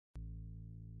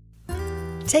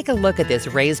Take a look at this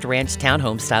raised ranch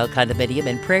townhome-style condominium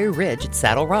in Prairie Ridge at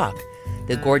Saddle Rock.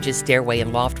 The gorgeous stairway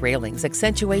and loft railings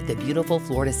accentuate the beautiful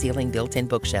floor-to-ceiling built-in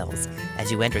bookshelves as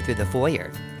you enter through the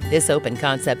foyer. This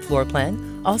open-concept floor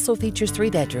plan also features 3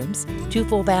 bedrooms, 2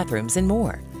 full bathrooms, and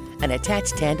more. An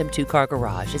attached tandem 2-car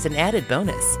garage is an added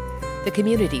bonus. The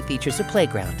community features a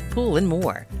playground, pool, and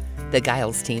more. The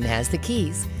Giles team has the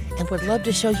keys and would love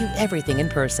to show you everything in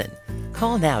person.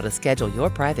 Call now to schedule your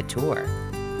private tour.